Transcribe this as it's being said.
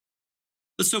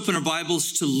Let's open our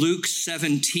Bibles to Luke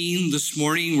 17 this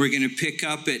morning. We're going to pick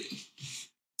up at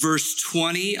verse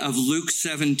 20 of Luke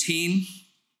 17.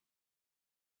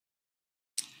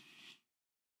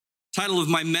 Title of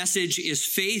my message is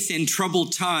Faith in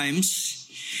Troubled Times.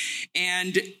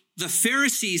 And the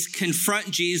Pharisees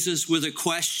confront Jesus with a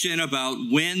question about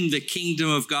when the kingdom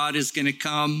of God is going to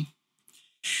come,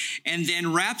 and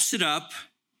then wraps it up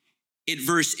at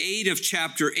verse 8 of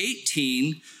chapter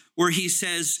 18, where he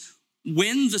says,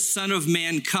 when the Son of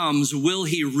Man comes, will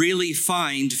he really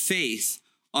find faith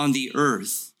on the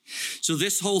earth? So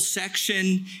this whole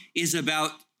section is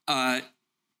about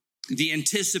the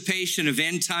anticipation of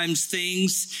end times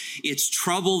things. It's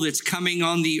trouble that's coming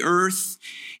on the earth.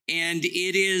 And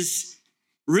it is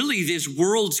really this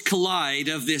worlds collide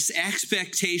of this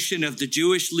expectation of the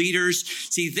Jewish leaders.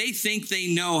 See, they think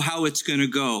they know how it's going to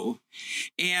go.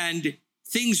 And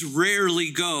things rarely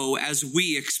go as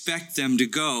we expect them to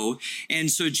go.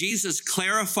 And so Jesus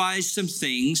clarifies some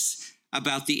things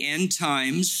about the end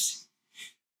times.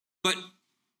 But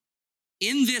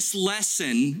in this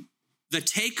lesson, the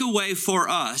takeaway for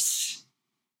us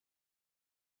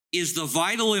is the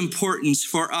vital importance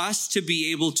for us to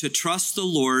be able to trust the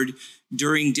Lord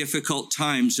during difficult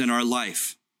times in our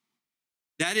life.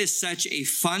 That is such a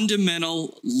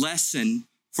fundamental lesson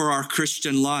for our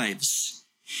Christian lives.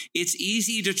 It's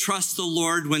easy to trust the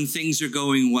Lord when things are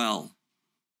going well.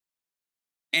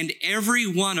 And every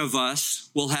one of us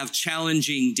will have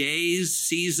challenging days,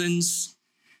 seasons,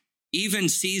 even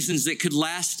seasons that could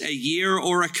last a year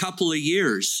or a couple of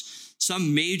years,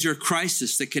 some major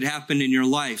crisis that could happen in your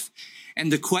life. And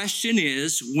the question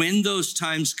is, when those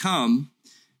times come,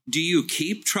 do you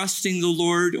keep trusting the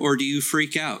Lord or do you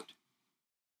freak out?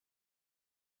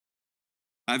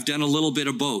 I've done a little bit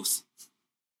of both.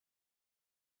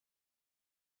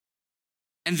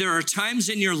 And there are times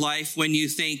in your life when you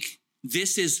think,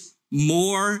 this is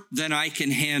more than I can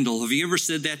handle. Have you ever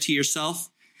said that to yourself?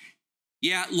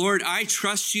 Yeah, Lord, I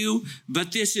trust you,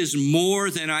 but this is more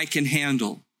than I can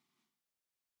handle.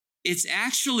 It's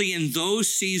actually in those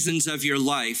seasons of your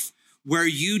life where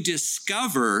you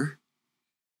discover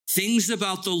things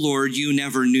about the Lord you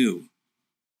never knew.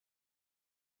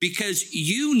 Because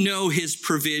you know his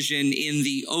provision in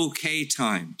the okay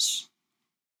times.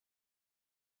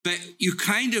 But you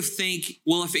kind of think,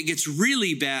 well, if it gets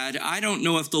really bad, I don't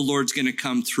know if the Lord's going to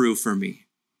come through for me.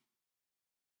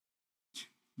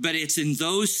 But it's in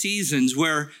those seasons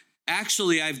where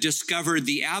actually I've discovered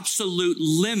the absolute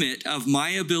limit of my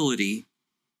ability.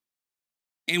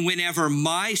 And whenever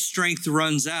my strength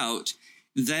runs out,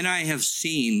 then I have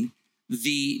seen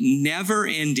the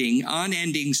never-ending,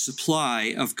 unending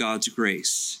supply of God's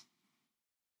grace.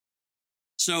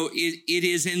 So it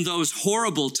is in those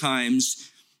horrible times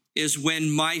is when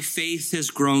my faith has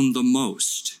grown the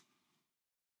most.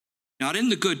 Not in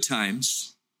the good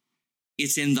times.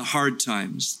 It's in the hard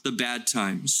times, the bad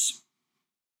times.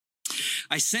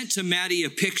 I sent to Maddie a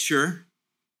picture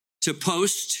to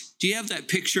post. Do you have that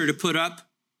picture to put up?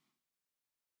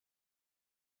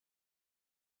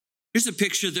 Here's a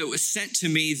picture that was sent to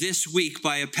me this week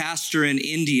by a pastor in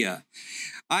India.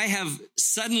 I have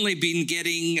suddenly been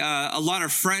getting a lot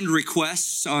of friend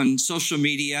requests on social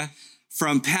media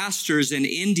from pastors in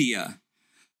India.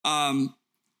 And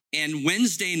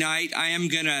Wednesday night, I am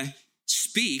going to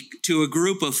speak to a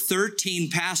group of 13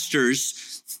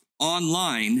 pastors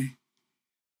online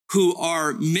who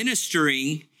are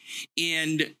ministering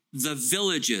in the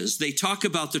villages. They talk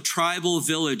about the tribal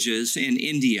villages in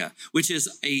India, which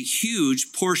is a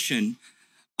huge portion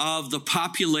of the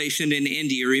population in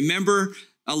India. Remember,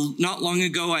 not long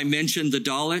ago, I mentioned the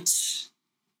Dalits.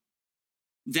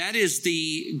 That is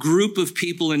the group of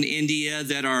people in India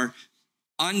that are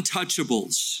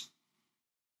untouchables.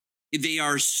 They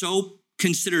are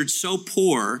considered so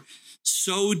poor,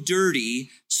 so dirty,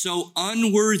 so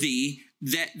unworthy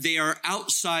that they are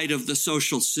outside of the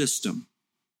social system.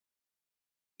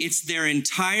 It's their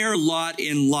entire lot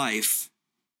in life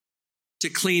to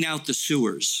clean out the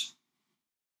sewers.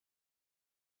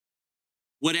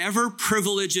 Whatever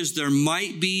privileges there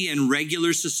might be in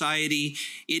regular society,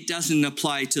 it doesn't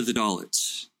apply to the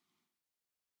Dalits.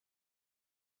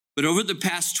 But over the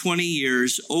past 20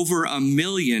 years, over 1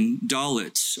 million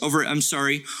Dalits,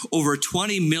 over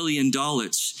 20 million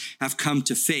Dalits have come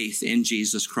to faith in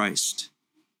Jesus Christ.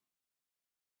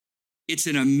 It's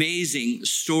an amazing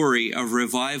story of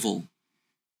revival,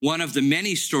 one of the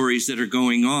many stories that are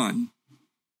going on.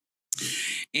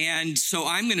 And so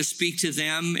I'm going to speak to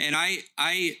them, and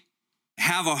I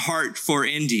have a heart for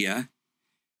India,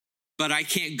 but I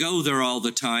can't go there all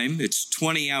the time. It's a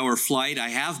 20-hour flight. I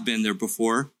have been there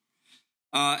before.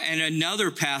 And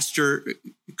another pastor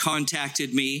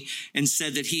contacted me and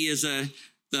said that he is a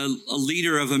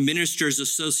leader of a ministers'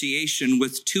 association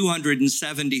with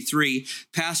 273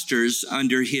 pastors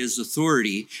under his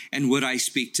authority, and would I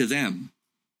speak to them?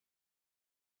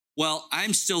 Well,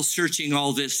 I'm still searching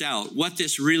all this out. What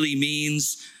this really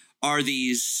means, are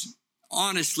these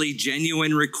honestly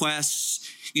genuine requests?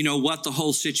 You know, what the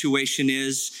whole situation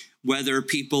is, whether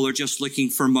people are just looking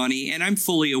for money, and I'm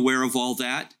fully aware of all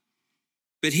that.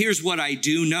 But here's what I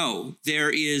do know. There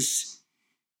is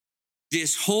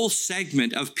this whole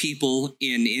segment of people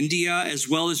in India as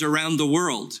well as around the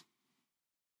world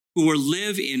who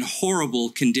live in horrible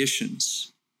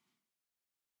conditions.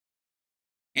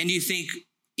 And you think,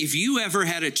 if you ever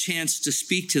had a chance to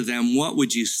speak to them, what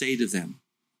would you say to them?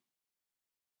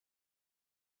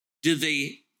 Do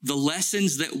the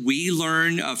lessons that we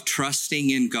learn of trusting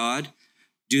in God,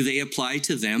 do they apply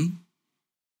to them?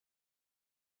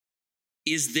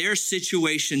 Is their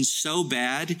situation so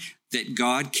bad that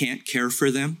God can't care for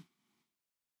them?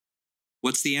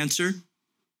 What's the answer?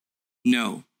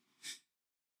 No.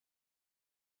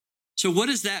 So what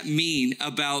does that mean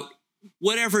about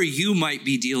whatever you might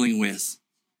be dealing with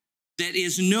that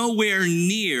is nowhere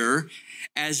near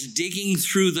as digging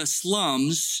through the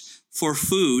slums for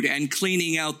food and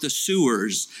cleaning out the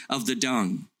sewers of the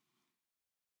dung?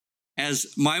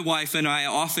 As my wife and I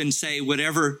often say,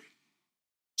 whatever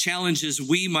challenges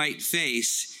we might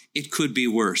face, it could be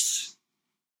worse.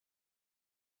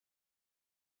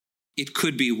 It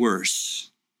could be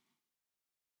worse.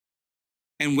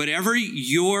 And whatever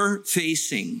you're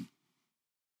facing,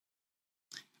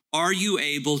 are you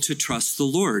able to trust the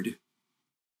Lord?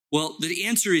 Well, the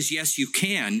answer is yes, you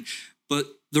can. But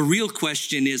the real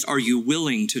question is, are you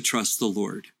willing to trust the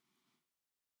Lord?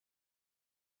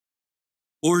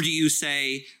 Or do you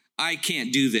say, I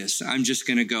can't do this. I'm just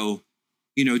going to go,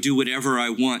 do whatever I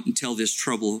want until this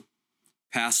trouble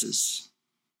passes.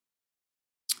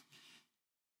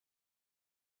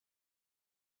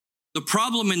 The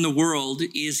problem in the world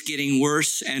is getting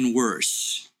worse and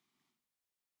worse.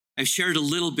 I've shared a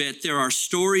little bit. There are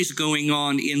stories going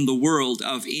on in the world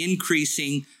of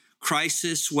increasing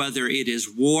crisis, whether it is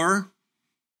war,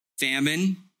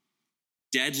 famine,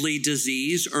 deadly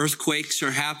disease, earthquakes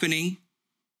are happening.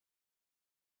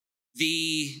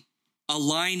 The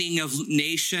aligning of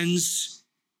nations,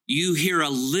 you hear a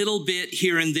little bit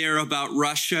here and there about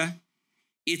Russia.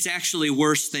 It's actually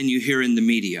worse than you hear in the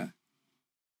media.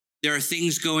 There are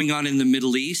things going on in the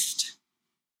Middle East.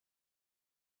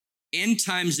 End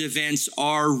times events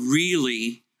are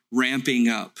really ramping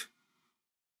up.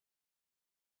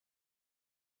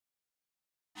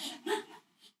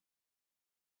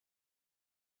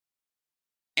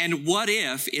 And what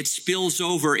if it spills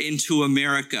over into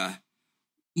America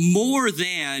more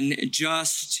than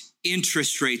just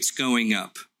interest rates going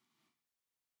up,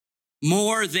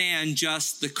 more than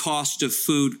just the cost of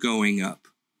food going up?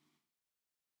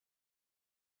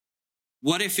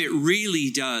 What if it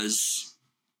really does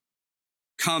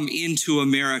come into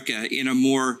America in a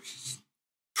more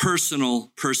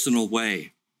personal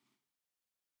way?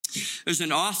 There's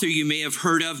an author you may have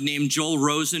heard of named Joel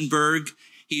Rosenberg.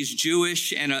 He's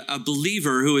Jewish and a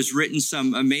believer who has written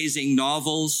some amazing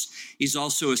novels. He's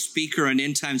also a speaker on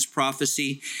end times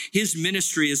prophecy. His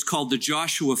ministry is called the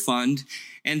Joshua Fund,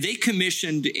 and they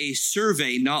commissioned a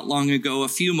survey not long ago, a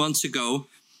few months ago,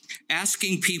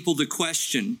 asking people the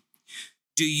question,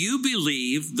 do you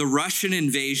believe the Russian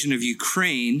invasion of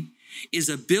Ukraine is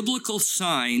a biblical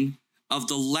sign of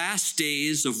the last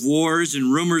days of wars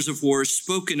and rumors of wars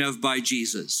spoken of by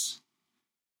Jesus?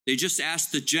 They just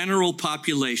asked the general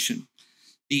population,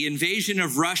 the invasion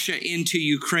of Russia into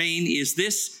Ukraine, is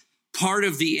this part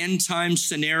of the end time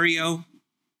scenario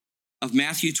of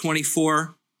Matthew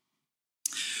 24?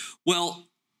 Well,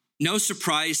 no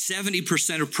surprise,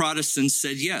 70% of Protestants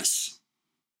said yes,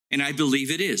 and I believe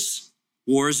it is.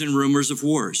 Wars and rumors of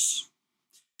wars.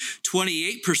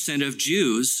 28% of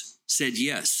Jews said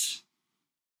yes.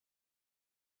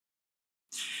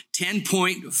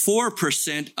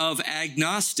 10.4% of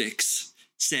agnostics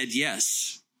said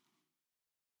yes.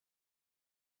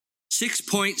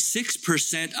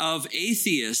 6.6% of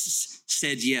atheists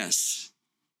said yes.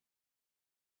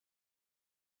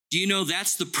 Do you know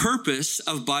that's the purpose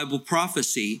of Bible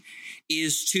prophecy,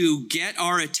 is to get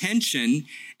our attention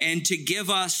and to give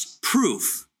us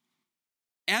proof,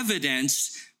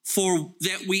 evidence for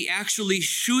that we actually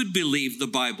should believe the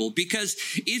Bible, because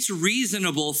it's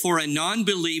reasonable for a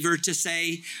non-believer to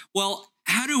say, well,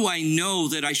 how do I know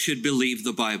that I should believe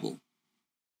the Bible?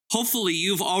 Hopefully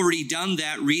you've already done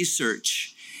that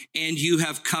research and you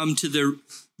have come to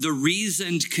the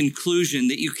reasoned conclusion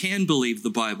that you can believe the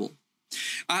Bible.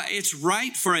 It's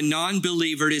right for a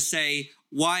non-believer to say,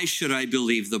 why should I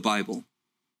believe the Bible?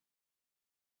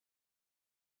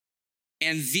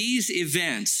 And these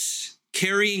events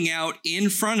carrying out in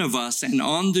front of us and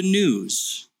on the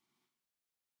news,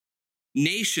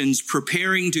 nations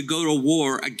preparing to go to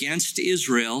war against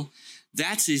Israel,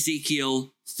 that's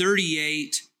Ezekiel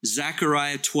 38,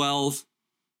 Zechariah 12.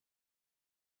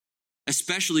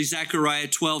 Especially Zechariah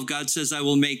 12, God says, I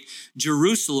will make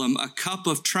Jerusalem a cup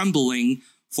of trembling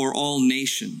for all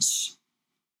nations.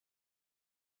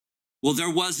 Well, there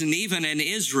wasn't even an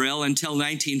Israel until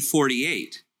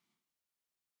 1948,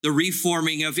 the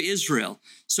reforming of Israel.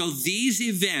 So these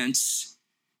events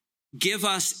give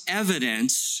us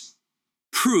evidence,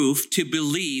 proof to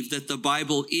believe that the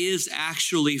Bible is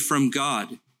actually from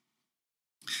God.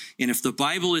 And if the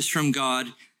Bible is from God,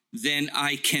 then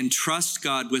I can trust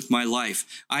God with my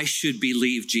life. I should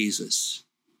believe Jesus.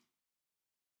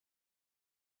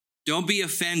 Don't be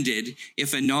offended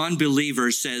if a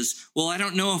non-believer says, well, I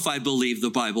don't know if I believe the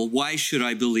Bible. Why should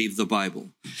I believe the Bible?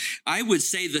 I would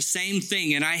say the same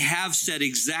thing, and I have said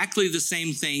exactly the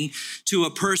same thing to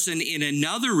a person in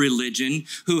another religion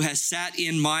who has sat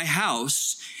in my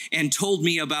house and told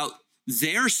me about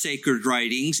their sacred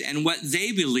writings and what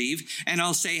they believe. And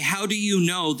I'll say, how do you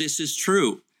know this is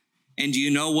true? And do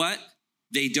you know what?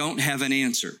 They don't have an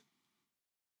answer.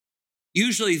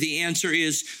 Usually the answer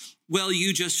is, well,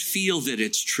 you just feel that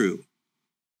it's true.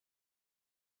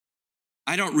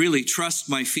 I don't really trust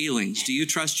my feelings. Do you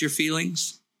trust your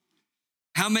feelings?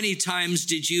 How many times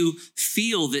did you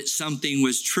feel that something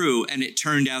was true and it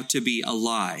turned out to be a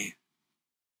lie?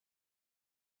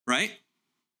 Right?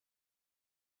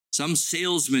 Some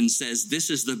salesman says, this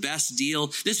is the best deal.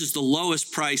 This is the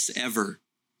lowest price ever.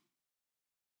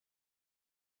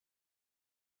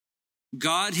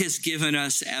 God has given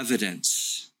us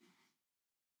evidence,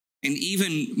 and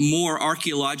even more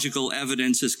archaeological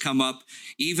evidence has come up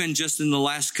even just in the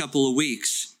last couple of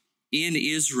weeks in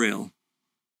Israel.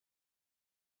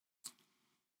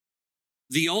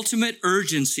 The ultimate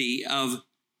urgency of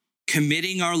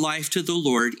committing our life to the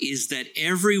Lord is that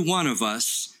every one of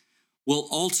us will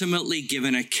ultimately give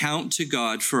an account to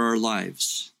God for our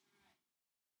lives.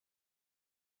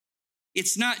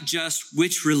 It's not just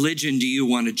which religion do you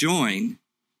want to join.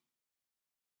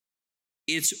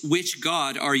 It's which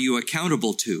God are you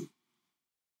accountable to?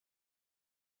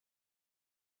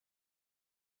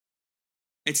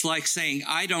 It's like saying,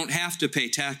 I don't have to pay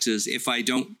taxes if I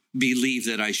don't believe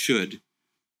that I should.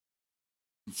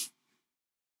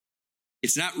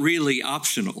 It's not really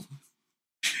optional.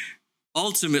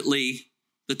 Ultimately,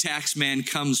 the tax man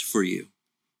comes for you.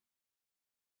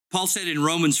 Paul said in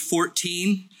Romans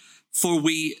 14, for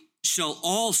we shall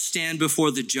all stand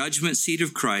before the judgment seat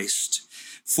of Christ.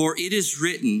 For it is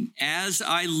written, as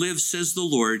I live, says the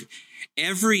Lord,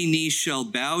 every knee shall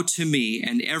bow to me,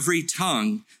 and every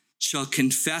tongue shall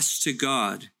confess to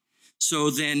God. So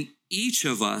then each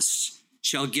of us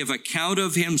shall give account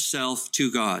of himself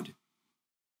to God.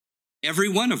 Every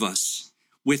one of us,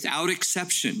 without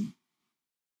exception.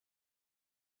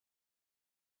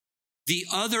 The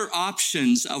other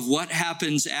options of what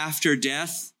happens after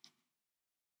death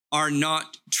are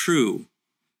not true,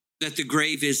 that the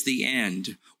grave is the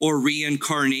end, or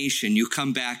reincarnation, you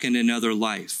come back in another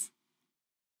life.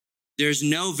 There's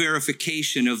no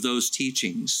verification of those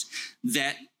teachings,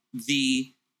 that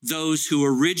those who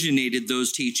originated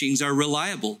those teachings are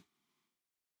reliable.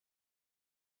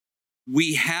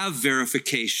 We have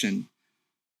verification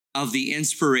of the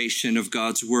inspiration of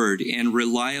God's word, and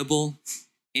reliable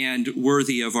and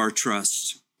worthy of our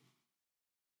trust.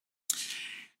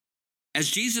 As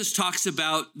Jesus talks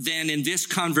about then in this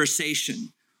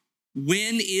conversation,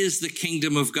 when is the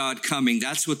kingdom of God coming?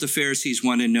 That's what the Pharisees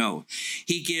want to know.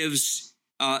 He gives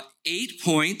 8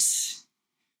 points,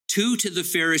 2 to the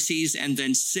Pharisees and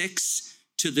then 6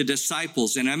 to the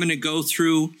disciples. And I'm going to go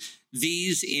through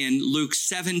these in Luke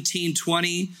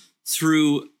 17:20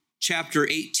 through chapter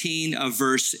 18 of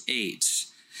verse 8.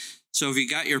 So if you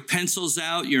got your pencils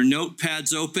out, your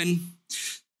notepads open,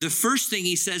 the first thing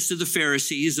he says to the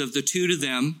Pharisees, of the 2 to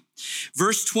them,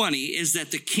 verse 20, is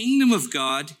that the kingdom of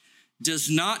God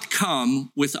does not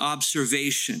come with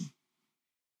observation.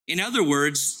 In other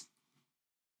words,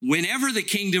 whenever the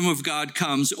kingdom of God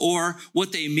comes, or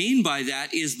what they mean by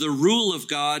that is the rule of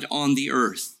God on the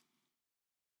earth.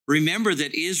 Remember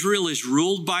that Israel is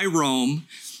ruled by Rome,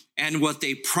 and what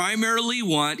they primarily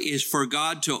want is for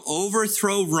God to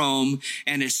overthrow Rome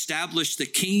and establish the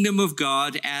kingdom of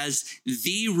God as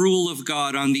the rule of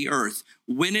God on the earth.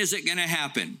 When is it going to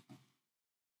happen?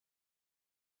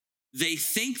 They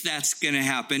think that's going to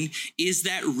happen. Is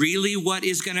that really what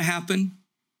is going to happen?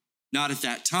 Not at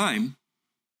that time.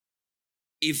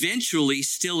 Eventually,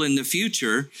 still in the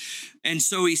future. And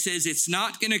so he says it's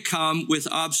not going to come with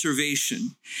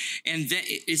observation. And that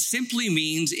it simply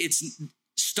means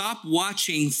stop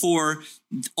watching for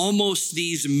almost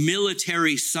these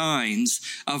military signs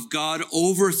of God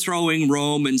overthrowing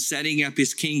Rome and setting up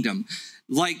his kingdom.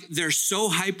 Like they're so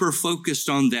hyper-focused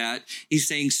on that, he's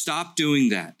saying stop doing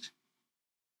that.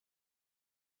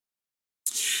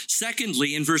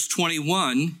 Secondly, in verse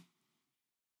 21,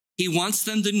 he wants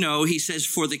them to know, he says,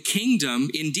 for the kingdom,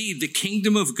 indeed, the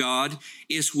kingdom of God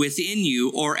is within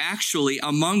you, or actually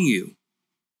among you.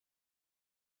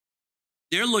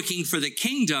 They're looking for the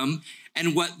kingdom,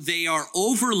 and what they are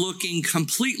overlooking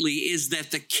completely is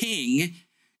that the king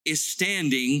is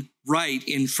standing right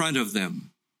in front of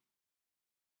them.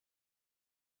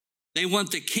 They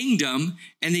want the kingdom,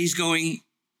 and he's going,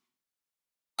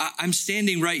 I'm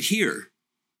standing right here.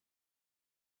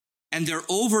 And they're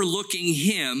overlooking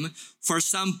him for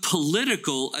some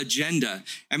political agenda.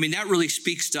 I mean, that really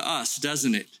speaks to us,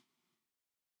 doesn't it?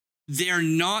 They're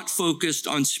not focused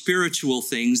on spiritual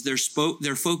things.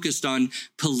 They're focused on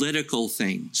political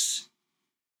things.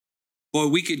 Boy,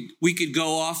 we could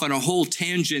go off on a whole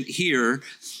tangent here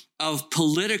of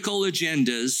political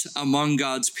agendas among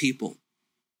God's people.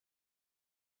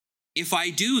 If I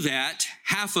do that,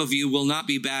 half of you will not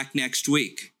be back next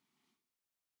week.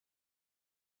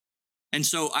 And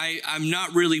so I'm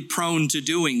not really prone to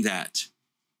doing that.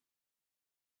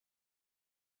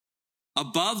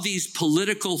 Above these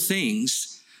political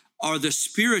things are the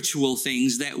spiritual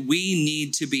things that we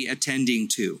need to be attending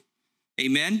to.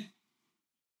 Amen?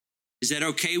 Is that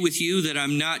okay with you that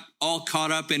I'm not all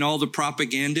caught up in all the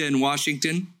propaganda in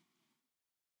Washington?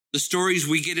 The stories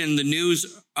we get in the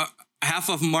news, half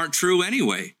of them aren't true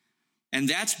anyway. And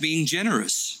that's being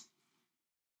generous.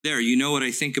 There, you know what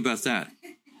I think about that.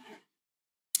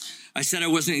 I said I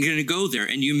wasn't going to go there,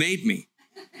 and you made me.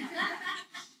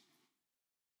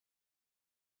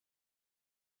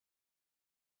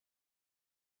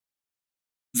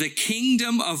 The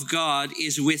kingdom of God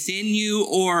is within you,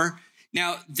 or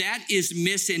now that is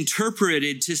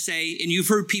misinterpreted to say, and you've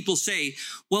heard people say,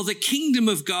 well, the kingdom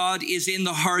of God is in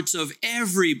the hearts of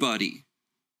everybody.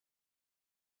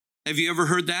 Have you ever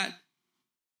heard that?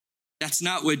 That's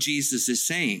not what Jesus is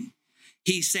saying.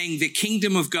 He's saying the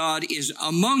kingdom of God is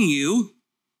among you.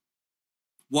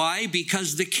 Why?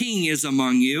 Because the king is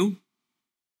among you.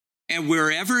 And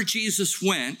wherever Jesus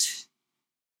went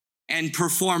and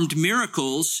performed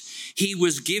miracles, he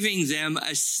was giving them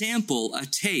a sample, a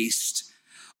taste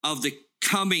of the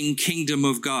coming kingdom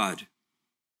of God.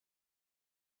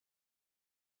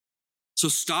 So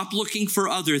stop looking for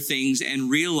other things and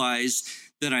realize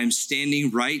that I'm standing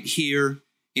right here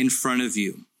in front of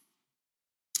you.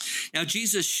 Now,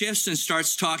 Jesus shifts and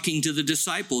starts talking to the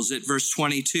disciples at verse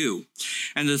 22.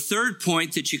 And the third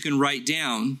point that you can write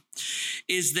down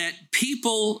is that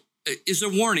is a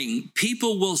warning.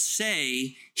 People will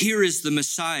say, here is the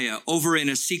Messiah over in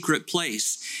a secret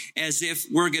place, as if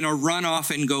we're going to run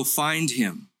off and go find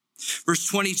him. Verse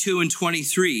 22 and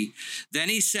 23, then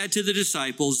he said to the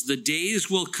disciples, the days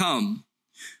will come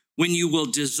when you will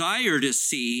desire to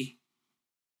see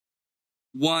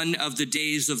one of the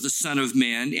days of the Son of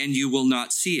Man, and you will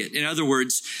not see it. In other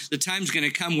words, the time's going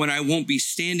to come when I won't be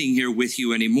standing here with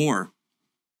you anymore.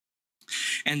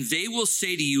 And they will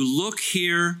say to you, look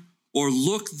here or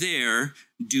look there,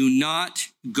 do not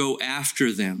go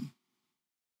after them.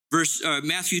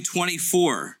 Matthew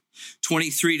 24,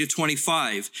 23 to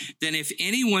 25. Then if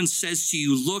anyone says to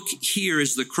you, look, here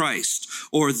is the Christ,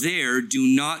 or there, do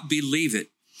not believe it.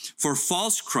 For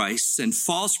false Christs and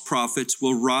false prophets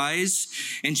will rise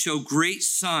and show great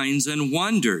signs and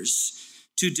wonders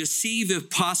to deceive, if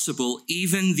possible,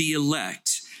 even the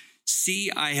elect.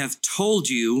 See, I have told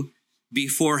you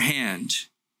beforehand.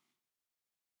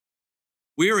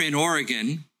 We're in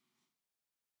Oregon,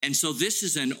 and so this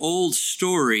is an old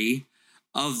story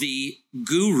of the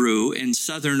guru in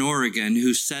Southern Oregon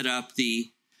who set up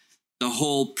the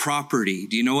whole property.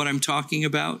 Do you know what I'm talking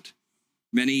about?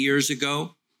 Many years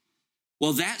ago.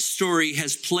 Well, that story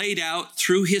has played out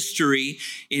through history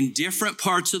in different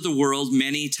parts of the world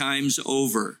many times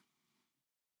over.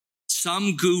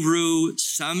 Some guru,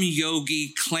 some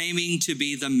yogi claiming to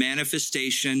be the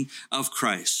manifestation of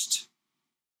Christ.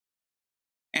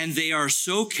 And they are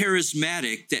so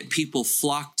charismatic that people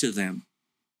flock to them.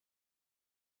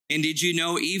 And did you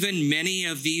know even many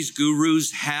of these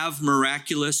gurus have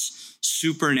miraculous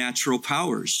supernatural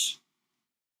powers?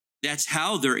 That's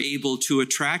how they're able to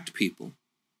attract people.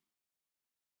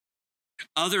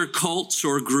 Other cults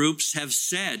or groups have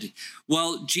said,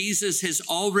 well, Jesus has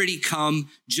already come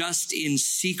just in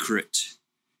secret.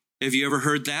 Have you ever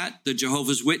heard that? The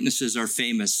Jehovah's Witnesses are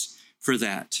famous for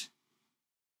that.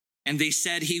 And they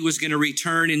said he was going to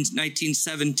return in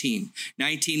 1917,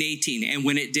 1918. And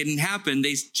when it didn't happen,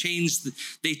 they changed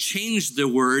the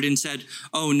word and said,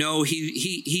 oh no,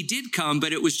 he did come,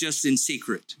 but it was just in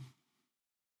secret.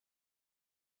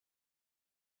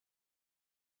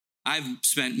 I've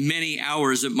spent many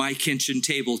hours at my kitchen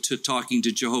table talking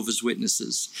to Jehovah's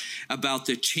Witnesses about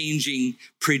the changing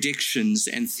predictions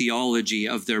and theology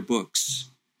of their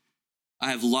books. I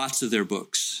have lots of their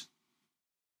books.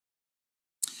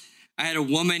 I had a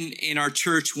woman in our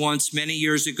church once, many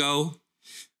years ago,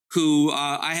 who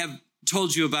I have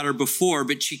told you about her before,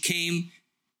 but she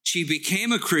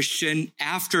became a Christian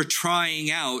after trying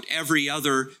out every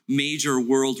other major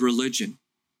world religion.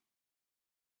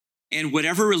 And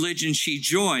whatever religion she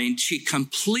joined, she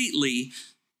completely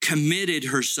committed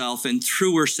herself and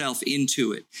threw herself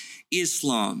into it.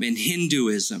 Islam and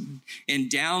Hinduism and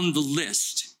down the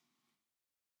list.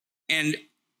 And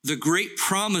the great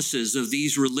promises of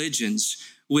these religions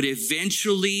would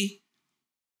eventually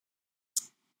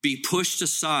be pushed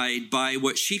aside by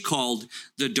what she called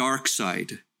the dark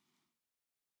side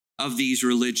of these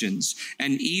religions,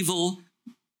 an evil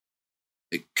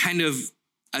kind of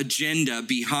agenda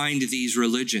behind these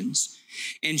religions.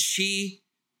 And she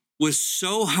was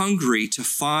so hungry to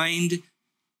find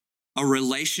a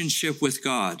relationship with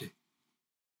God.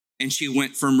 And she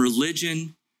went from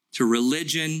religion to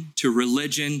religion to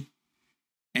religion.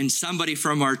 And somebody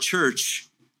from our church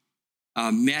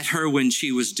met her when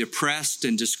she was depressed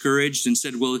and discouraged and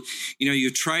said, well, you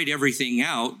tried everything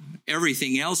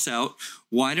else out.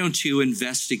 Why don't you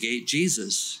investigate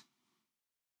Jesus?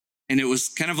 And it was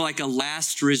kind of like a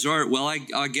last resort. Well,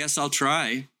 I guess I'll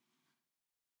try.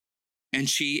 And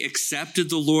she accepted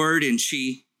the Lord, and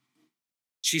she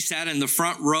sat in the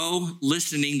front row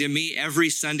listening to me every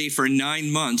Sunday for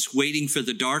 9 months, waiting for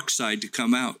the dark side to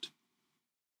come out.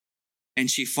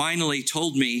 And she finally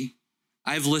told me,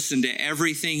 I've listened to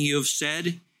everything you have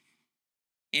said,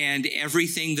 and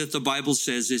everything that the Bible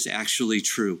says is actually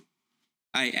true.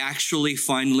 I actually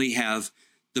finally have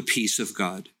the peace of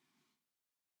God.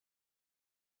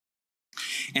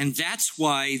 And that's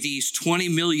why these 20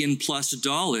 million plus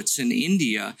Dalits in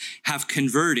India have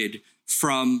converted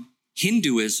from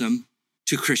Hinduism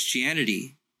to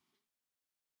Christianity,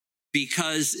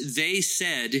 because they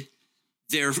said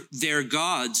their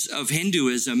gods of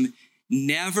Hinduism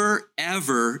never,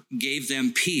 ever gave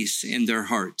them peace in their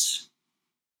hearts.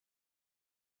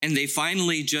 And they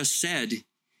finally just said,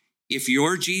 if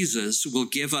your Jesus will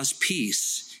give us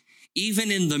peace,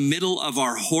 even in the middle of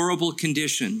our horrible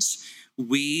conditions,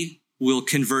 we will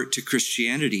convert to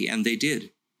Christianity. And they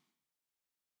did.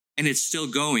 And it's still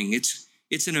going.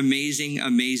 It's an amazing,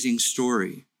 amazing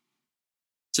story.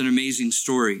 It's an amazing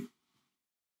story.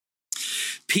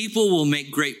 People will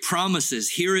make great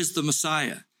promises. Here is the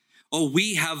Messiah. Oh,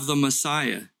 we have the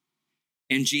Messiah.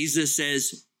 And Jesus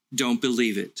says, don't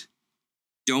believe it.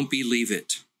 Don't believe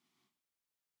it.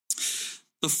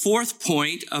 The fourth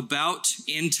point about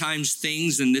end times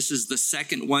things, and this is the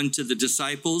second one to the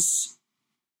disciples,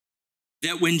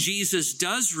 that when Jesus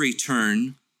does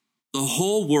return, the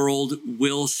whole world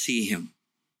will see him.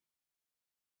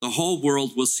 The whole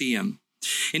world will see him.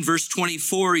 In verse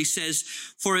 24, he says,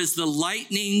 for as the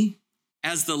lightning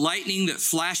that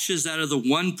flashes out of the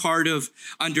one part of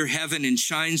under heaven and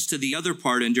shines to the other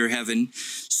part under heaven,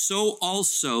 so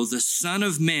also the Son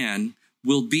of Man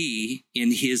will be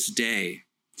in his day.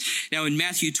 Now in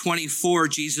Matthew 24,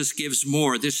 Jesus gives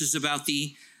more. This is about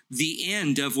the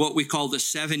end of what we call the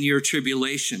 7-year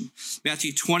tribulation.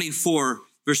 Matthew 24,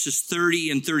 verses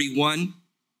 30 and 31.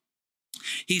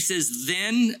 He says,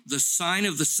 then the sign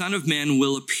of the Son of Man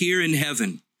will appear in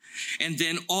heaven, and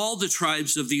then all the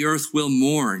tribes of the earth will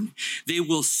mourn. They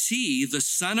will see the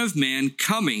Son of Man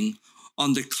coming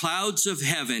on the clouds of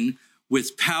heaven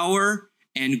with power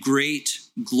and great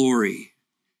glory.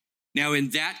 Now, in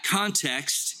that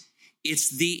context,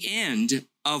 it's the end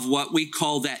of what we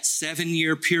call that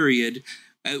 7-year period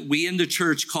we in the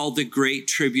church call the Great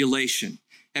Tribulation.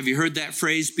 Have you heard that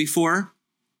phrase before?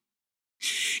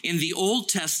 In the Old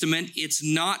Testament, it's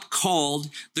not called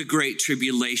the Great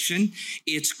Tribulation.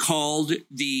 It's called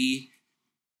the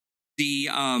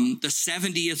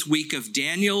 70th week of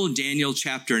Daniel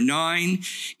chapter 9.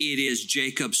 It is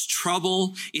Jacob's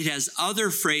trouble. It has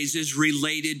other phrases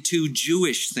related to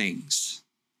Jewish things.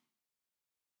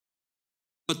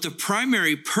 But the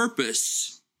primary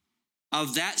purpose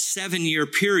of that 7-year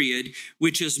period,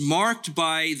 which is marked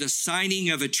by the signing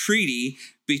of a treaty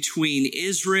between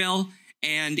Israel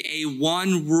and a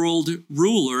one world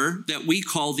ruler that we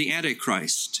call the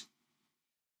Antichrist.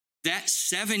 That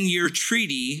 7-year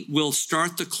treaty will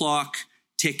start the clock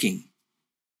ticking.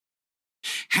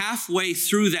 Halfway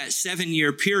through that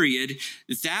 7-year period,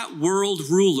 that world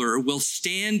ruler will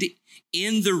stand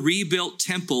in the rebuilt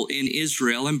temple in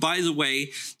Israel. And by the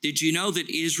way, did you know that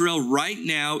Israel right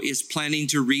now is planning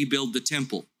to rebuild the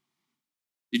temple?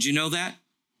 Did you know that?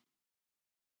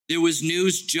 There was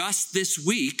news just this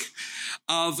week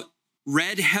of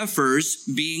red heifers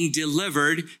being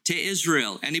delivered to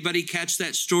Israel. Anybody catch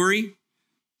that story?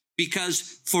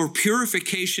 Because for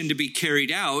purification to be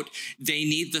carried out, they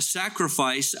need the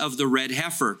sacrifice of the red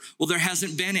heifer. Well, there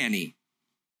hasn't been any.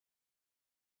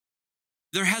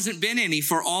 There hasn't been any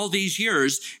for all these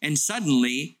years, and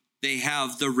suddenly they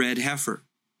have the red heifer.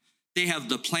 They have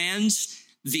the plans,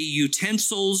 the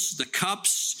utensils, the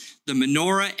cups, the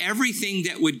menorah, everything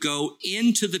that would go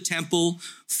into the temple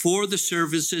for the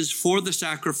services, for the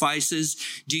sacrifices.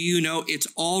 Do you know it's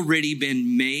already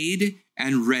been made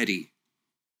and ready?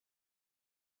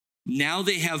 Now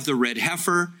they have the red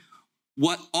heifer.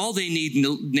 All they need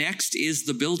next is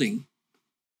the building,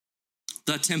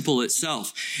 the temple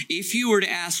itself. If you were to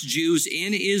ask Jews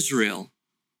in Israel,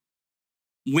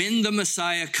 when the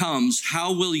Messiah comes,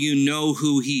 how will you know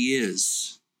who he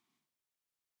is?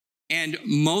 And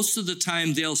most of the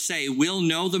time they'll say, we'll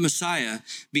know the Messiah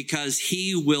because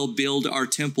he will build our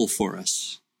temple for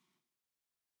us.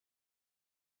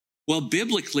 Well,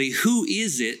 biblically, who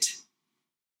is it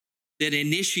that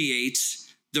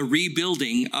initiates the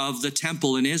rebuilding of the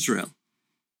temple in Israel?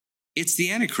 It's the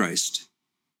Antichrist.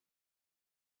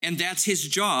 And that's his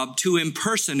job, to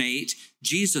impersonate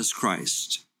Jesus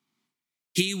Christ.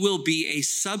 He will be a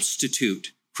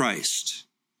substitute Christ.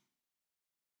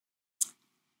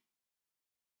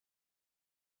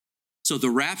 So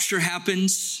the rapture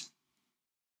happens.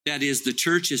 That is, the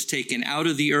church is taken out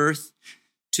of the earth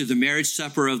to the marriage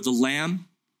supper of the Lamb.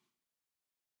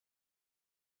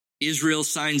 Israel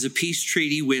signs a peace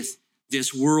treaty with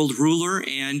this world ruler.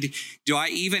 And do I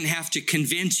even have to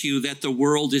convince you that the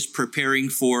world is preparing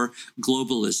for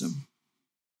globalism?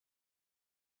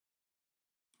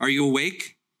 Are you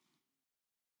awake?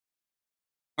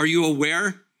 Are you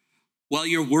aware? While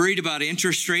you're worried about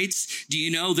interest rates, do you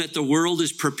know that the world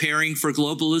is preparing for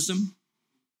globalism?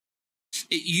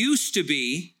 It used to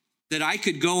be that I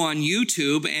could go on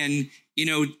YouTube and,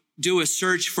 do a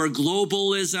search for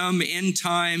globalism, end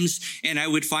times, and I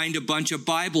would find a bunch of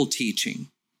Bible teaching.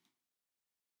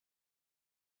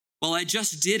 Well, I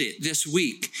just did it this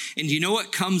week. And you know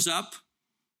what comes up?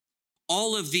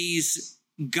 All of these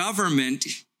government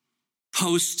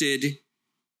posted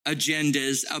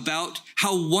agendas about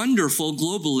how wonderful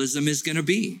globalism is going to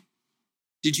be.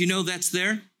 Did you know that's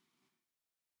there?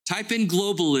 Type in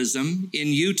globalism in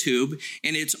YouTube,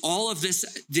 and it's all of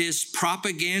this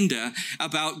propaganda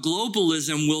about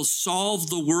globalism will solve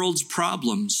the world's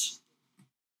problems.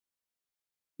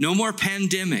 No more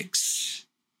pandemics.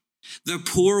 The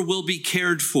poor will be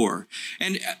cared for.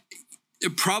 And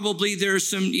probably there's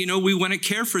some, we want to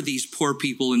care for these poor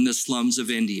people in the slums of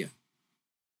India.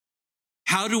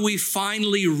 How do we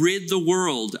finally rid the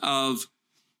world of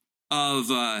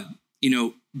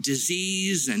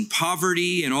disease and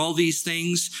poverty and all these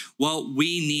things? Well,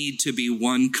 we need to be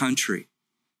one country,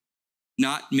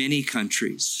 not many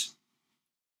countries.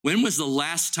 When was the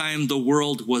last time the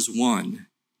world was one?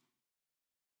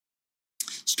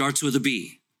 Starts with a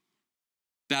B.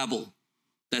 Babel.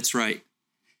 That's right.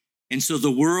 And so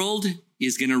the world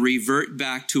is going to revert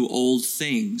back to old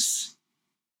things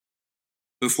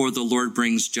before the Lord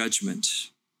brings judgment.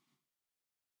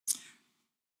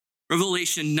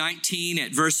 Revelation 19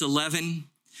 at verse 11,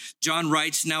 John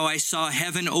writes, "Now I saw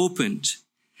heaven opened,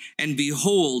 and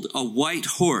behold, a white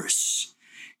horse,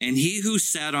 and he who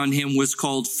sat on him was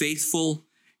called Faithful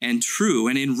and True,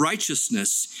 and in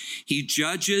righteousness he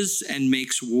judges and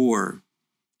makes war.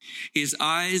 His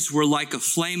eyes were like a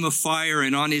flame of fire,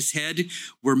 and on his head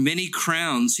were many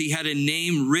crowns. He had a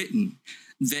name written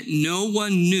that no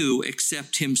one knew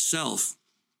except himself.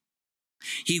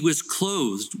 He was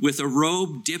clothed with a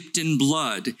robe dipped in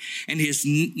blood, and his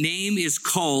name is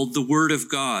called the Word of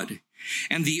God.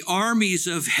 And the armies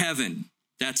of heaven,"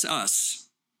 that's us,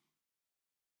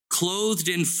 "clothed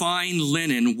in fine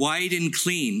linen, white and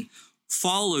clean,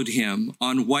 followed him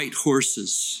on white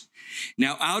horses.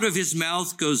 Now out of his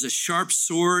mouth goes a sharp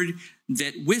sword,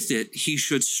 that with it he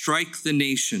should strike the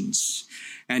nations,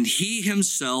 and he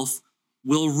himself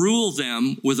will rule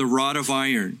them with a rod of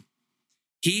iron.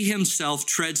 He himself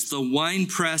treads the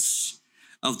winepress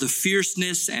of the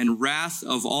fierceness and wrath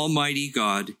of Almighty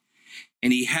God.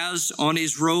 And he has on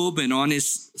his robe and on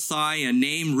his thigh a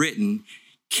name written,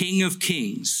 King of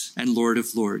Kings and Lord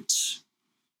of Lords.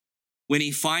 When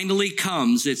he finally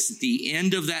comes, it's the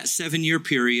end of that 7-year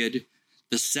period,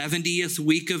 the 70th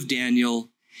week of Daniel.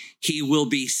 He will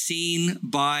be seen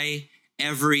by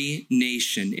every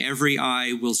nation. Every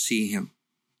eye will see him.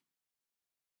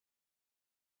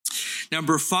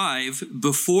 Number 5,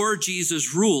 before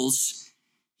Jesus rules,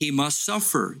 he must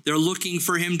suffer. They're looking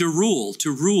for him to rule,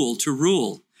 to rule, to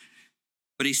rule.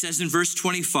 But he says in verse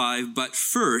 25, but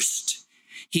first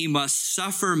he must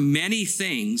suffer many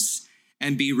things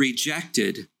and be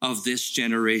rejected of this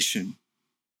generation.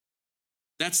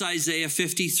 That's Isaiah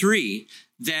 53,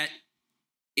 that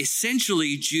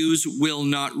essentially Jews will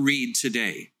not read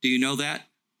today. Do you know that?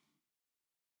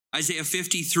 Isaiah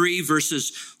 53 verses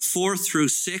 4 through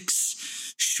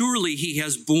 6. Surely he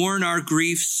has borne our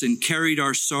griefs and carried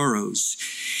our sorrows,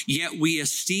 yet we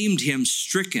esteemed him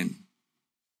stricken,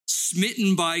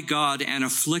 smitten by God and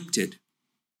afflicted.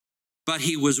 But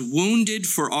he was wounded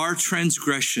for our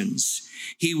transgressions.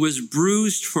 He was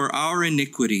bruised for our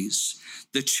iniquities.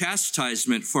 The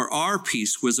chastisement for our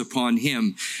peace was upon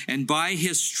him, and by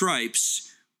his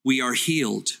stripes we are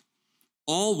healed.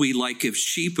 All we like as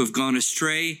sheep have gone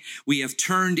astray. We have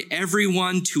turned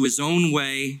everyone to his own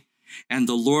way, and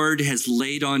the Lord has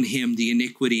laid on him the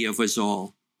iniquity of us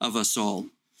all.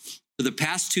 For the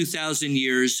past 2,000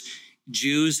 years,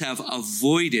 Jews have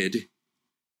avoided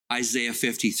Isaiah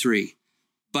 53.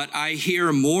 But I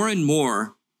hear more and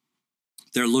more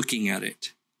they're looking at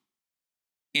it.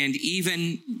 And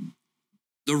even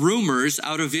the rumors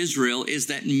out of Israel is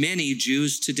that many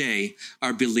Jews today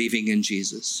are believing in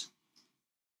Jesus.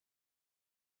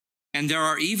 And there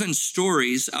are even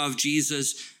stories of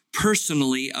Jesus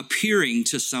personally appearing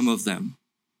to some of them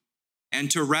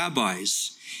and to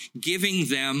rabbis, giving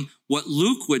them what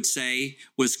Luke would say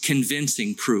was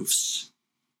convincing proofs.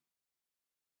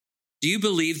 Do you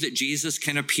believe that Jesus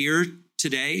can appear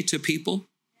today to people?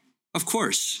 Of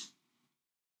course.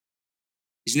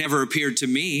 He's never appeared to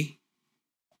me.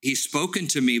 He's spoken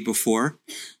to me before,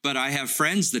 but I have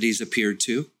friends that he's appeared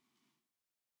to.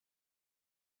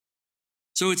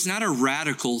 So it's not a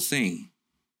radical thing.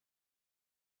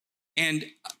 And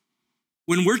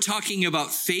when we're talking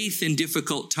about faith in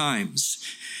difficult times,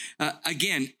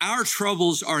 again, our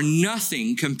troubles are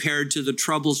nothing compared to the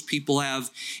troubles people have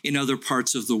in other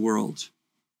parts of the world.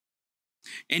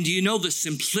 And do you know the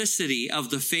simplicity of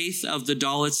the faith of the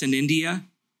Dalits in India?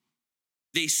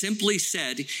 They simply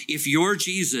said, if your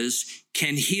Jesus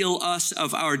can heal us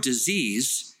of our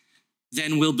disease,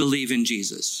 then we'll believe in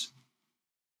Jesus.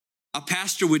 A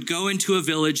pastor would go into a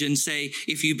village and say,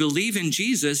 if you believe in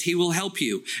Jesus, he will help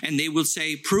you. And they would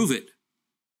say, prove it.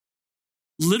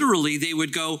 Literally, they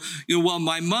would go, well,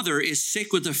 my mother is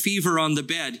sick with a fever on the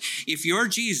bed. If you're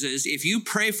Jesus, if you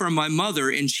pray for my mother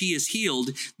and she is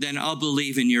healed, then I'll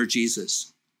believe in your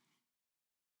Jesus.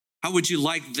 How would you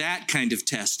like that kind of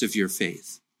test of your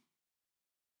faith?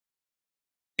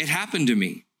 It happened to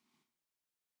me.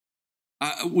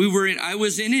 I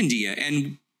was in India,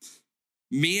 and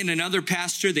me and another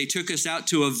pastor, they took us out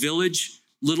to a village,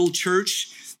 little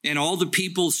church, and all the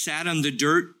people sat on the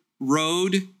dirt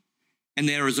road, and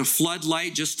there was a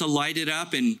floodlight just to light it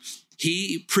up, and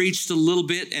he preached a little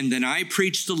bit, and then I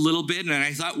preached a little bit, and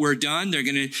I thought, we're done. They're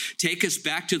going to take us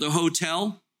back to the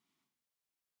hotel.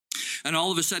 And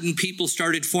all of a sudden, people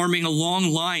started forming a long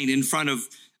line in front of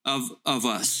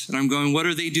us. And I'm going, what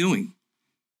are they doing?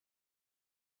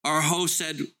 Our host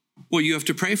said, well, you have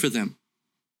to pray for them.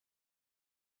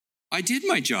 I did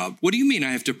my job. What do you mean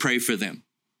I have to pray for them?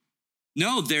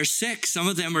 No, they're sick. Some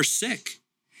of them are sick.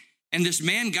 And this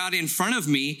man got in front of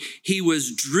me. He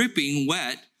was dripping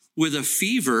wet with a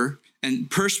fever and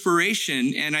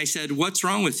perspiration. And I said, what's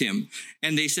wrong with him?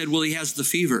 And they said, well, he has the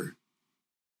fever.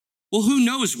 Well, who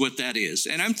knows what that is?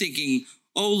 And I'm thinking,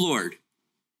 oh, Lord.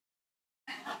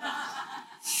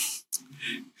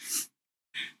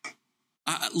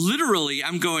 Literally,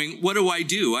 I'm going, what do I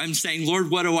do? I'm saying, Lord,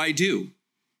 what do I do?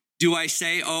 Do I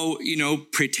say,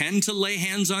 pretend to lay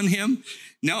hands on him?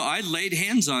 No, I laid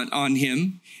hands on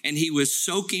him, and he was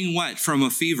soaking wet from a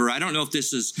fever. I don't know if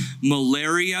this is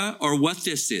malaria or what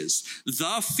this is.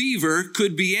 The fever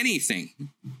could be anything.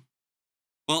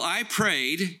 Well, I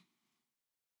prayed.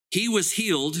 He was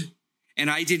healed, and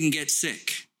I didn't get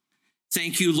sick.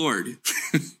 Thank you, Lord.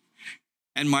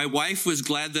 And my wife was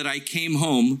glad that I came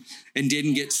home and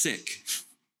didn't get sick.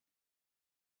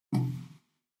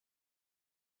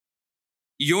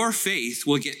 Your faith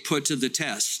will get put to the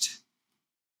test.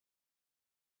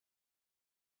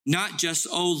 Not just,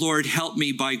 oh Lord, help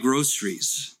me buy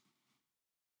groceries,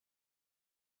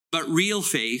 but real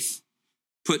faith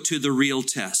put to the real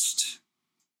test.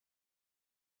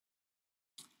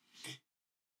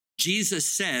 Jesus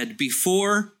said,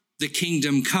 before the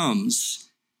kingdom comes,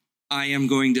 I am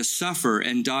going to suffer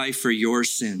and die for your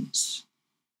sins.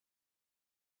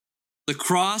 The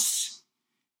cross,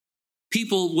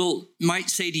 people might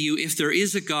say to you, if there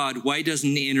is a God, why doesn't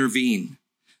he intervene?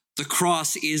 The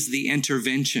cross is the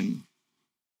intervention.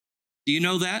 Do you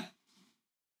know that?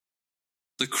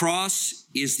 The cross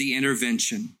is the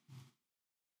intervention.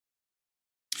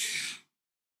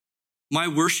 My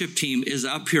worship team is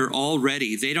up here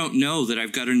already. They don't know that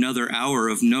I've got another hour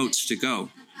of notes to go.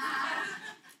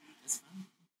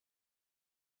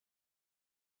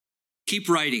 Keep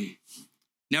writing.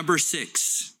 Number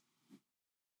 6.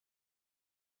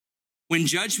 When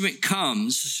judgment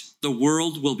comes, the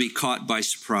world will be caught by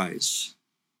surprise.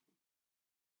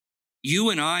 You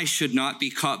and I should not be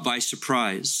caught by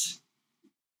surprise.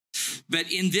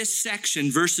 But in this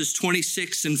section, verses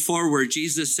 26 and forward,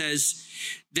 Jesus says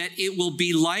that it will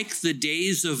be like the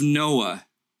days of Noah.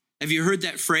 Have you heard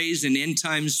that phrase in end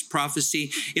times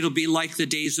prophecy? It'll be like the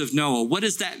days of Noah. What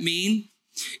does that mean?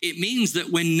 It means that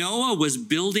when Noah was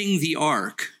building the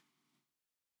ark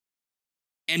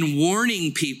and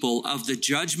warning people of the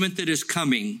judgment that is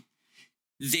coming,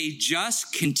 they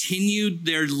just continued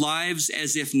their lives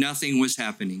as if nothing was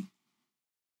happening.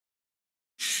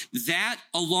 That,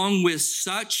 along with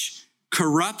such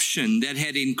corruption that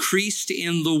had increased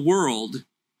in the world,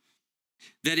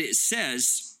 that it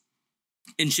says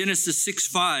in Genesis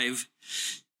 6:5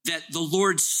 that the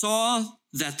Lord saw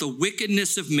that the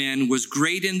wickedness of men was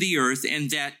great in the earth,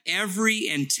 and that every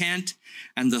intent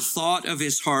and the thought of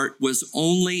his heart was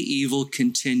only evil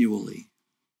continually.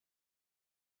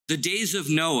 The days of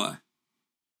Noah,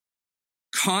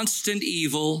 constant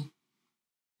evil,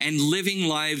 and living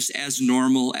lives as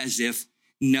normal as if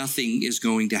nothing is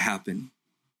going to happen.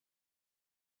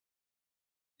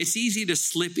 It's easy to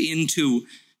slip into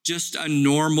just a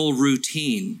normal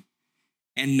routine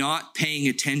and not paying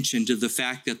attention to the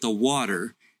fact that the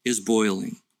water is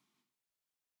boiling.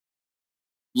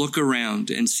 Look around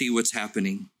and see what's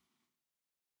happening.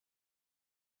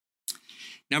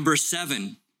 Number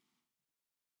 7,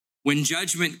 when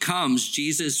judgment comes,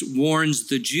 Jesus warns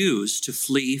the Jews to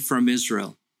flee from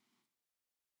Israel.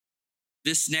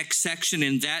 This next section,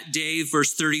 in that day,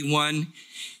 verse 31,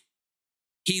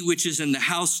 he which is in the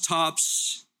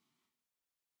housetops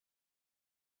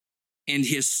and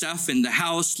his stuff in the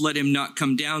house, let him not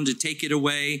come down to take it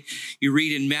away. You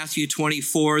read in Matthew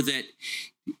 24 that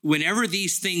whenever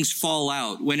these things fall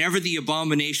out, whenever the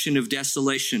abomination of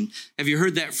desolation, have you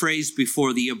heard that phrase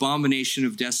before, the abomination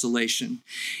of desolation?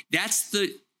 That's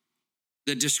the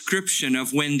description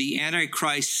of when the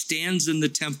Antichrist stands in the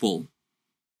temple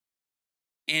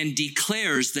and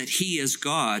declares that he is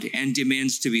God and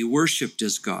demands to be worshiped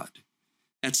as God.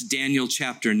 That's Daniel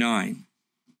chapter 9.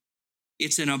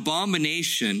 It's an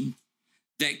abomination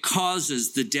that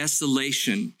causes the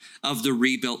desolation of the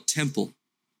rebuilt temple.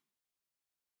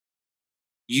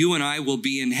 You and I will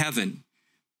be in heaven.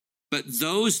 But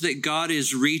those that God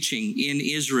is reaching in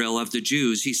Israel of the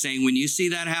Jews, he's saying, when you see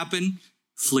that happen,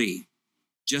 flee.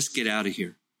 Just get out of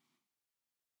here.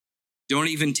 Don't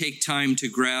even take time to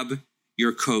grab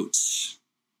your coats.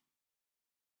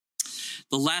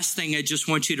 The last thing I just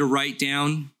want you to write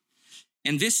down,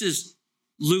 and this is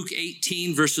Luke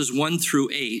 18, verses 1 through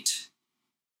 8,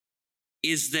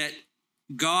 is that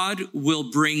God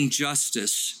will bring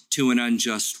justice to an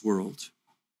unjust world.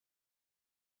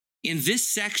 In this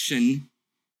section,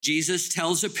 Jesus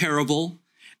tells a parable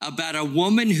about a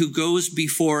woman who goes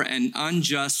before an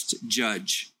unjust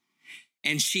judge,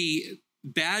 and she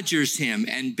badgers him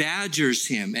and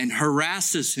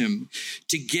harasses him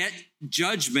to get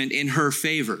judgment in her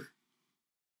favor.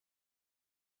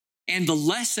 And the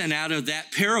lesson out of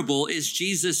that parable is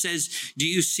Jesus says, do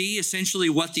you see essentially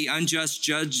what the unjust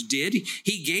judge did?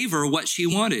 He gave her what she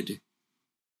wanted.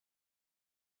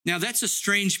 Now that's a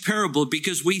strange parable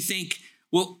because we think,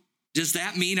 well, does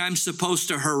that mean I'm supposed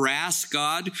to harass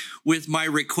God with my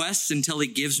requests until he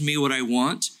gives me what I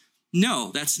want?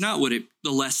 No, that's not what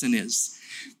the lesson is.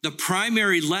 The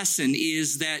primary lesson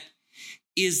is that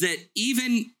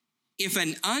even if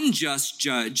an unjust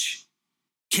judge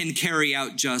can carry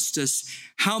out justice,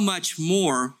 how much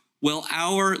more will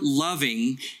our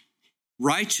loving,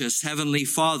 righteous Heavenly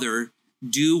Father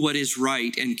do what is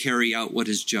right and carry out what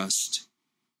is just?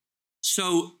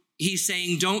 So he's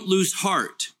saying, don't lose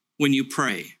heart when you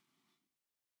pray.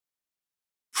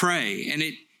 Pray. And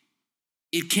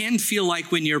it can feel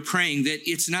like when you're praying that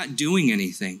it's not doing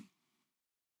anything.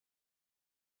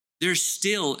 There's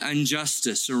still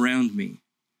injustice around me.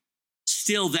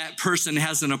 Still, that person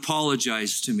hasn't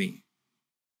apologized to me.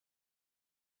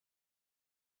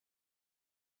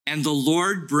 And the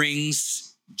Lord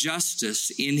brings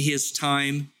justice in his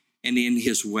time and in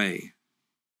his way.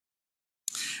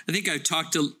 I think I've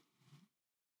talked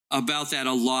about that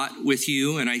a lot with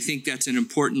you, and I think that's an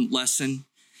important lesson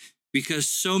because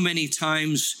so many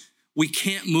times we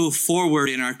can't move forward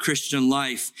in our Christian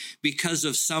life because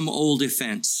of some old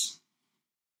offense.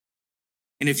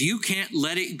 And if you can't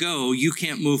let it go, you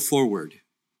can't move forward.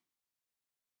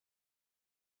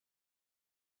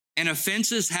 And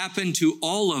offenses happen to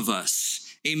all of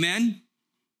us. Amen?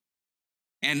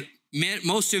 And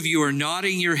most of you are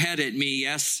nodding your head at me.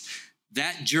 Yes,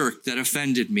 that jerk that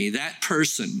offended me, that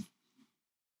person.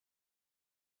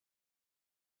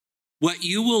 What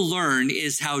you will learn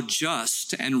is how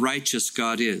just and righteous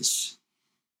God is.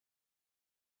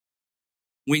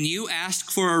 When you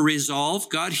ask for a resolve,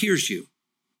 God hears you.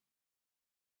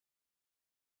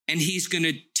 And he's going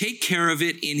to take care of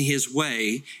it in his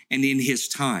way and in his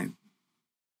time.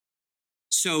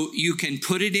 So you can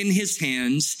put it in his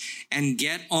hands and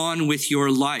get on with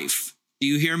your life. Do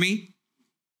you hear me?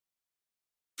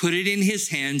 Put it in his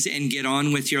hands and get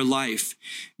on with your life.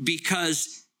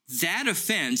 Because that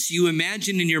offense, you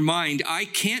imagine in your mind, I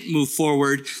can't move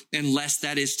forward unless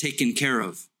that is taken care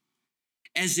of.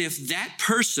 As if that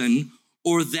person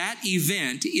or that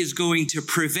event is going to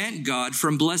prevent God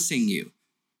from blessing you.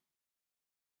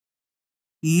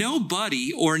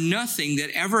 Nobody or nothing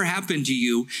that ever happened to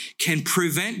you can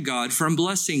prevent God from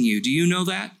blessing you. Do you know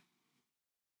that?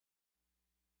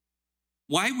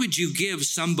 Why would you give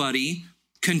somebody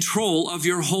control of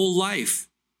your whole life?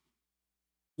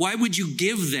 Why would you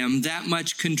give them that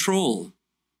much control?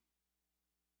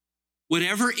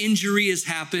 Whatever injury has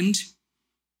happened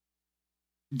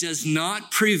does not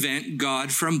prevent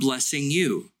God from blessing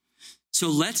you. So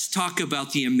let's talk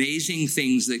about the amazing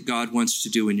things that God wants to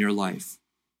do in your life.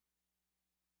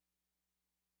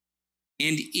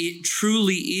 And it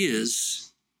truly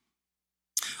is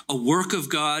a work of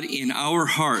God in our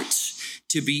hearts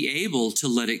to be able to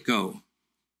let it go.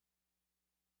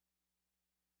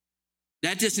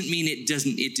 That doesn't mean it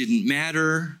didn't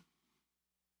matter,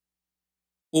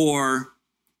 or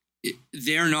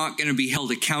they're not going to be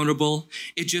held accountable.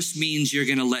 It just means you're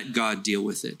going to let God deal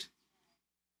with it.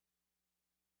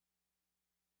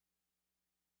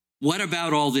 What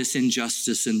about all this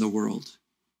injustice in the world?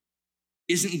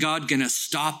 Isn't God going to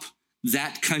stop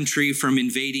that country from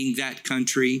invading that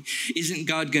country? Isn't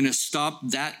God going to stop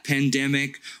that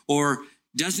pandemic? Or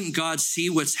doesn't God see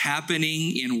what's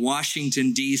happening in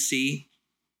Washington, D.C.?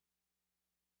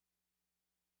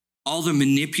 All the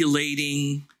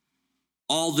manipulating,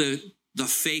 all the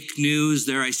fake news.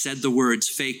 There I said the words,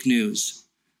 fake news.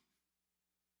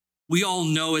 We all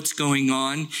know it's going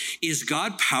on. Is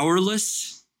God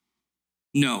powerless?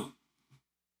 No.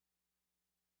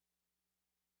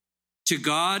 To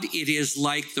God, it is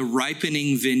like the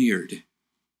ripening vineyard.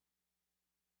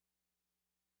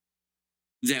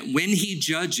 That when he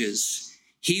judges,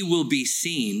 he will be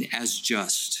seen as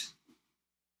just.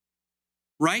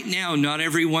 Right now, not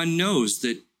everyone knows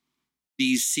that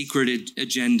these secret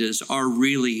agendas are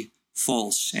really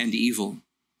false and evil.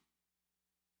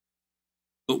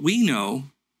 But we know,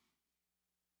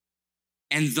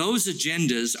 and those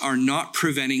agendas are not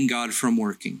preventing God from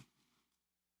working.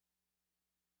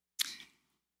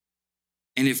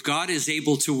 And if God is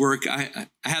able to work, I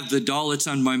have the Dalits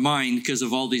on my mind because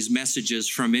of all these messages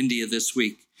from India this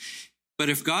week. But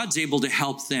if God's able to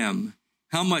help them,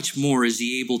 how much more is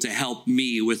he able to help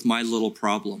me with my little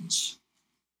problems?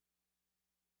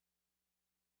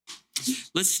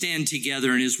 Let's stand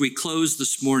together. And as we close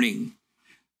this morning,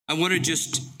 I want to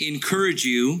just encourage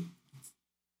you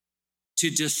to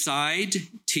decide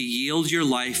to yield your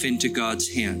life into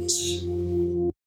God's hands.